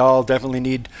 which we all definitely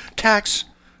need tax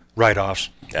write-offs.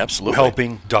 Absolutely.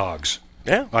 Helping dogs.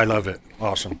 Yeah. I love it.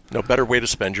 Awesome. No better way to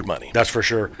spend your money. That's for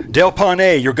sure. Dale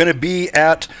Palme, you're going to be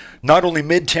at not only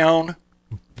Midtown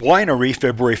Winery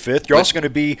February 5th. You're also going to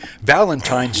be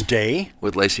Valentine's Day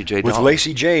with Lacey J. with Dahl.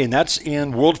 Lacey J. And that's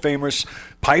in world famous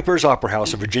Piper's Opera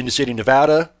House in Virginia City,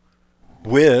 Nevada,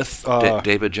 with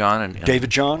David John and David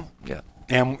John. Yeah.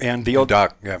 And the old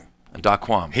Doc, yeah. And Doc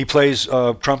Quam. He plays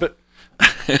trumpet.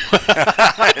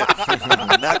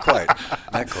 Not quite.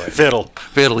 Fiddle.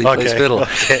 He plays fiddle.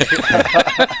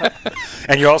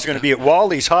 And you're also going to be at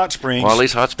Wally's Hot Springs.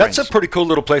 Wally's Hot Springs. That's a pretty cool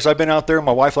little place. I've been out there.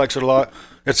 My wife likes it a lot.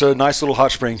 It's a nice little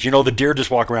hot springs. You know, the deer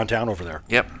just walk around town over there.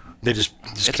 Yep. They just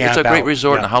It's camp a great out.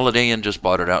 resort, Yeah. and the Holiday Inn just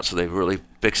bought it out, so they've really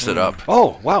fixed it up.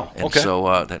 Oh, wow. And Okay. so,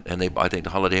 I think the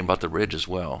Holiday Inn bought the Ridge as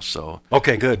well. So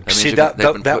Okay, good. That means See, you that can-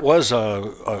 they've been that put- was a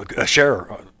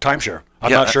timeshare. I'm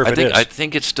yeah, not sure if I it think, is. I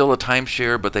think it's still a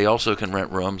timeshare, but they also can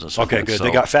rent rooms and so Okay, forth. good. So,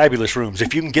 They got fabulous rooms.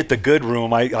 If you can get the good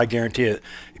room, I guarantee it,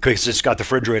 because it's got the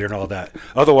refrigerator and all that.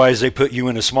 Otherwise, they put you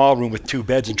in a small room with 2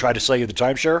 beds and try to sell you the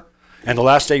timeshare. And the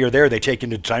last day you're there, they take you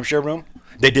into the timeshare room.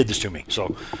 They did this to me,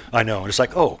 so I know. And it's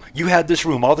like, oh, you had this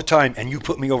room all the time, and you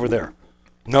put me over there.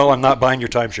 No, I'm not buying your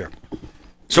timeshare.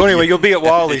 So anyway, you'll be at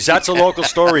Wally's. That's a local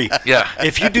story. Yeah.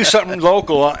 If you do something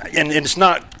local and it's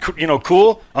not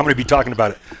cool, I'm going to be talking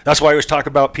about it. That's why I always talk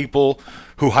about people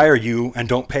who hire you and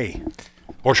don't pay,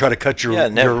 or try to cut your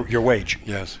your wage.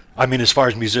 Yes. I mean, as far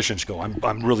as musicians go,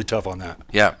 I'm really tough on that.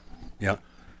 Yeah. Yeah.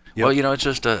 Yep. Well, it's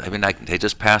just, they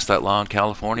just passed that law in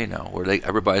California now, where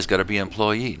everybody's got to be an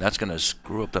employee. And that's going to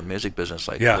screw up the music business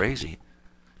like crazy.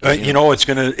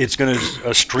 It's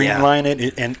gonna streamline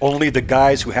it, and only the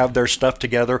guys who have their stuff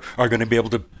together are going to be able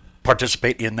to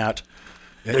participate in that.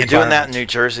 They're doing that in New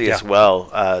Jersey as Yeah.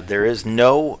 well. There is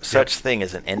no such thing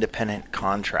as an independent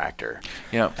contractor.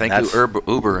 Yeah, thank And you,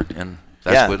 Uber. And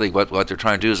that's Yeah. really what they're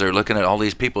trying to do is they're looking at all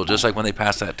these people, just like when they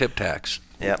pass that tip tax.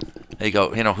 Yep. They go,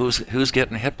 who's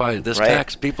getting hit by this Right.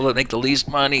 tax? People that make the least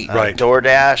money. Right.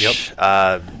 DoorDash,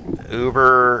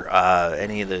 Uber,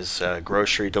 any of those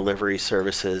grocery delivery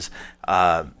services,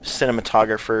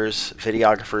 cinematographers,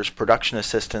 videographers, production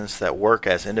assistants that work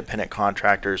as independent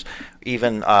contractors,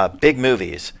 even big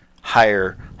movies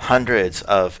hire hundreds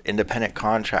of independent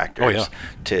contractors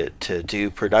to do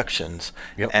productions.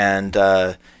 Yep. And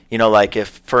like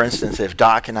if, for instance, if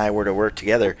Doc and I were to work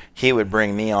together, he would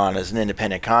bring me on as an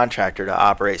independent contractor to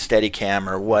operate Steadicam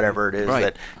or whatever it is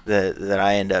Right. that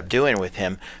I end up doing with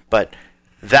him. But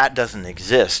that doesn't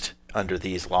exist under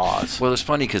these laws. Well, it's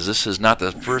funny because this is not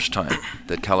the first time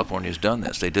that California's done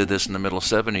this. They did this in the middle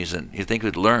 70s, and you think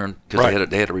we'd learn because Right.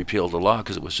 they had to repeal the law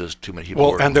because it was just too many people.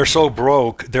 Well, were- and they're so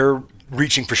broke, they're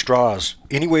reaching for straws.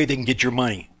 Any way they can get your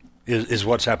money is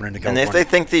what's happening in And California. if they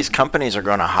think these companies are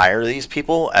going to hire these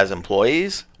people as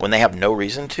employees when they have no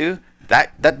reason to,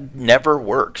 that never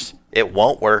works. It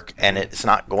won't work, and it's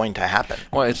not going to happen.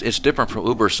 Well, it's different from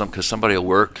Uber because somebody will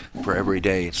work for every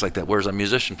day. It's like that. Whereas a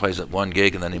musician plays at one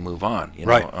gig and then they move on.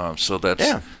 Right. So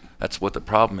that's what the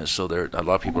problem is. So a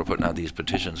lot of people are putting out these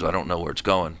petitions. I don't know where it's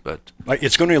going, but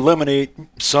It's going to eliminate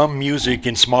some music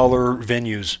in smaller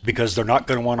venues because they're not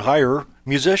going to want to hire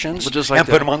musicians Well, just like and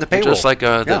put them on the payroll. Just like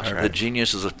Yeah. the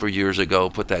geniuses for years ago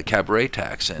put that cabaret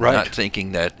tax in, Right. not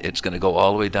thinking that it's going to go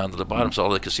all the way down to the bottom. So all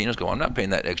the casinos go, I'm not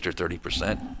paying that extra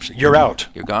 30%. You're out.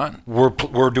 You're gone.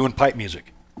 We're doing pipe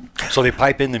music, so they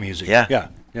pipe in the music. Yeah.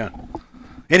 Yeah.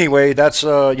 Anyway, that's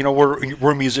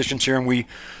we're musicians here, and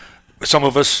some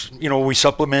of us we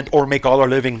supplement or make all our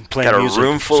living playing Got a music.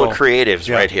 room full of creatives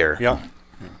yeah, right here. Yeah.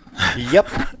 Yep.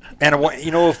 And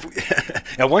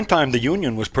at one time the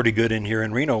union was pretty good in here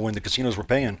in Reno when the casinos were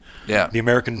paying. Yeah. The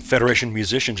American Federation of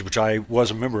Musicians, which I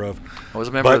was a member of. I was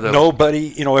a member but of those.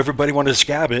 nobody, everybody wanted to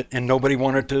scab it, and nobody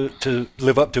wanted to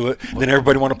live up to it. Then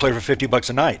everybody wanted to play for $50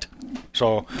 a night.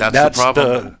 So That's the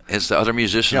problem. It's the other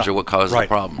musicians yeah, are what cause right,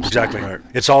 the problems. Exactly.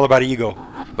 It's all about ego.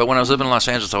 But when I was living in Los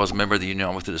Angeles, I was a member of the union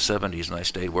all the way through the 70s, and I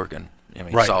stayed working. I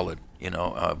mean, Right. solid,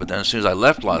 But then as soon as I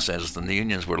left Los Angeles, then the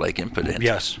unions were like impotent.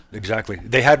 Yes, exactly.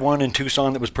 They had one in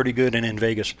Tucson that was pretty good, and in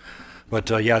Vegas. But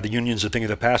the union's a thing of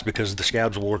the past because the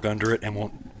scabs will work under it and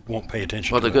won't pay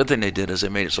attention. Well, to the good thing they did is they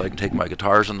made it so I can take my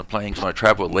guitars and the playing. So when I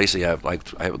travel with Lacey, I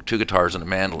have 2 guitars and a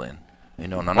mandolin.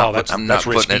 And I'm Wow, not, that's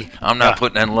risky.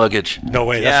 putting in luggage. No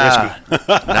way, Yeah. that's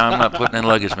risky. No, I'm not putting in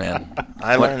luggage, man.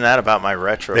 I learned that about my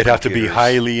retro. They'd have to be computers.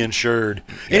 highly insured.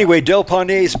 Anyway, Del Ponte,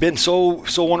 it's been so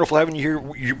wonderful having you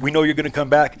here. We know you're going to come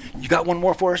back. You got one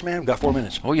more for us, man? We've got 4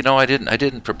 minutes. Well, I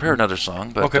didn't prepare another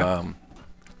song, but Okay.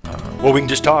 Well, we can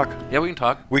just talk. yeah, we can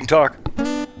talk. We can talk.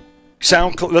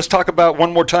 Let's talk about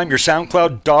one more time your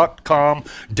SoundCloud.com,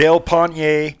 Del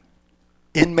Ponte,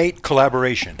 inmate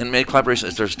collaboration. Inmate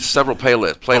collaborations. There's several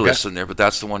playlists Okay. in there, but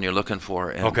that's the one you're looking for.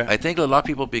 And Okay. I think a lot of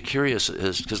people be curious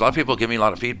is because a lot of people give me a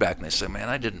lot of feedback and they say, "Man,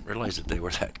 I didn't realize that they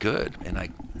were that good." And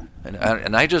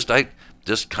And I just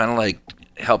kind of like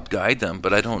help guide them,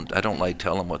 but I don't like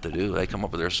tell them what to do. They come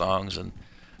up with their songs and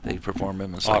they perform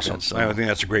them and stuff. Awesome. So, I think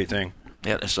that's a great thing.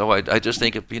 yeah, so I just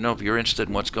think if you're interested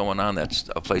in what's going on, that's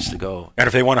a place to go. And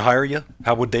if they want to hire you,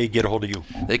 how would they get a hold of you?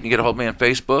 They can get a hold of me on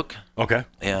Facebook, Okay.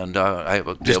 and I have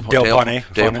a Just Dale Pone.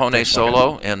 Dale Pone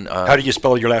Solo, and How do you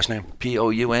spell your last name?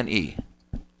 Poune.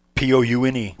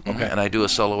 Poune. Okay. And I do a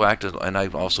solo act, and I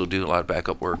also do a lot of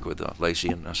backup work with Lacey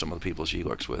and some of the people she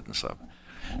works with and stuff.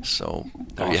 So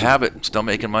there you Awesome. have it. Still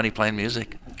making money playing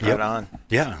music. Right on.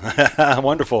 Yeah.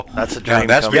 Wonderful. That's a Yeah, dream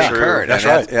that's come being true. current. That's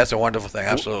and right. That's a wonderful thing.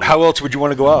 Absolutely. How else would you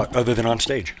want to go out other than on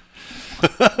stage?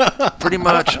 Pretty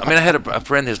much. I mean, I had a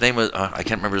friend. His name was I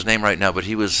can't remember his name right now, but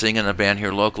he was singing in a band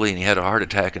here locally, and he had a heart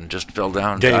attack and just fell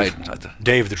down and Dave. died.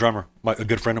 Dave, the drummer, a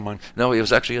good friend of mine. No, he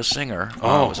was actually a singer.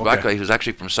 Oh, It was back- okay. he was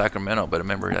actually from Sacramento, but I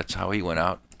remember that's how he went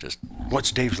out. Just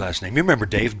What's Dave's last name? You remember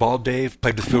Dave? Bald Dave?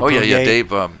 Played with Phil oh yeah, Prunier?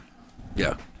 Dave.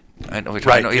 Yeah, I know. Right,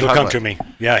 I know it'll talking come about. to me.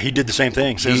 Yeah, he did the same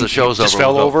thing. As soon as He the show's just over,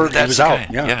 fell we'll go, over. He "That's was the out. guy."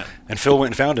 Yeah. Yeah. And Phil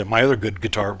went and found him. My other good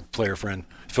guitar player friend,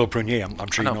 Phil Prunier. I'm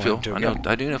sure I you know know Phil. him too. I know.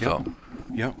 Yeah. I do know Phil.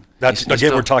 Yeah. That's He's again.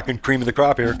 still- We're talking cream of the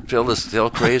crop here. Phil is still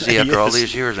crazy He after all is.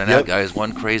 these years, and Yep. that guy is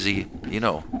one crazy.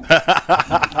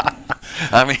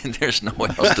 I mean, there's no way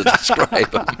else to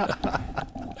describe him.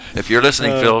 If you're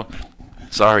listening, Phil,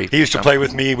 sorry. He used to play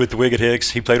with me with the Wig at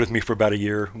Hicks. He played with me for about a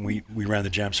year. And we ran the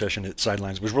jam session at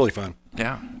Sidelines. It was really fun.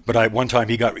 Yeah. But one time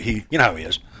he you know how he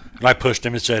is. And I pushed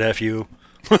him and said F you.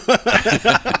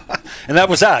 And that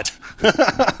was that.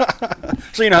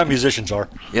 So you know how musicians are.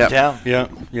 Yeah. Yeah.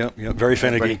 Yeah. Very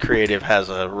Everybody finicky. creative has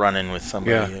a run-in with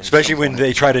somebody. Yeah, at especially some when point.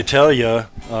 they try to tell you,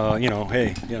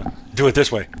 hey, do it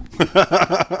this way.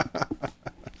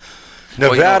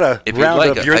 Well, Nevada if you'd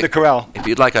Roundup, like, you're in the corral. If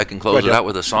you'd like, I can close Go ahead, it Dale. out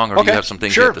with a song, or do Okay, you have some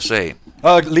things sure. you have to say?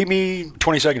 Leave me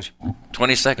 20 seconds.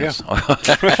 20 seconds.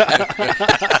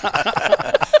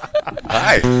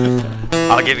 Hi.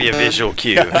 I'll give you a visual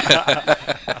cue.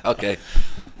 Okay.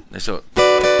 So.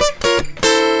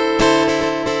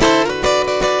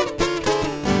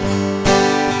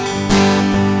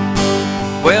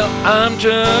 Well, I'm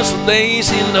just a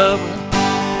lazy lover.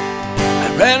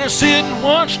 I'd rather sit and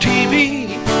watch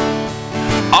TV.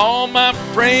 All my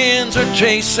friends are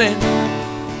chasing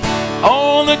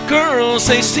all the girls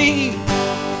they see.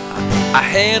 I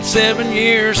had 7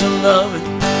 years of loving,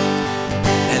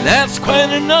 and that's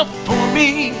quite enough for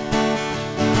me.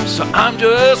 So I'm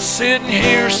just sitting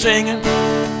here singing,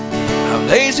 I'm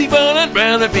lazy but I'd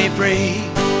rather be free.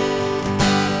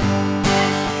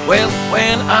 Well,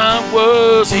 when I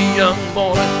was a young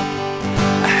boy,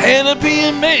 I had to be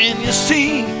a man, you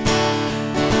see.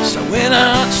 So when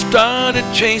I started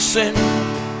chasing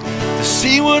to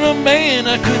see what a man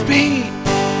I could be,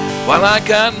 while I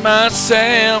got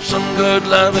myself some good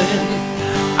loving,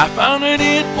 I found that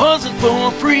it wasn't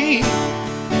for free.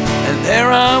 And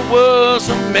there I was,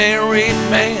 a married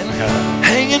man,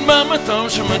 hanging by my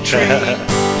thumbs from a tree.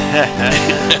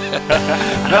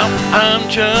 Now I'm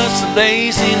just a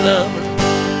lazy lover.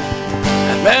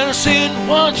 I'd rather sit and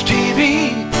watch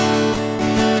TV.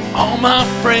 All my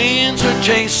friends are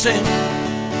chasing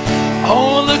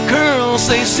all the girls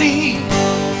they see.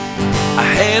 I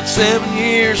had 7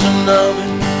 years of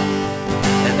loving,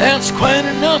 and that's quite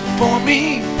enough for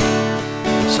me.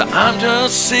 So I'm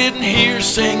just sitting here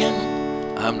singing,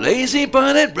 I'm lazy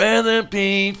but I'd rather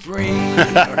be free.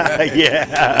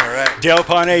 Yeah. All right. Dale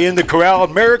Pone in the corral,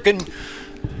 American.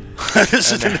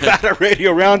 This is the Nevada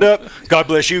Radio Roundup. God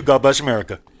bless you. God bless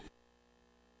America.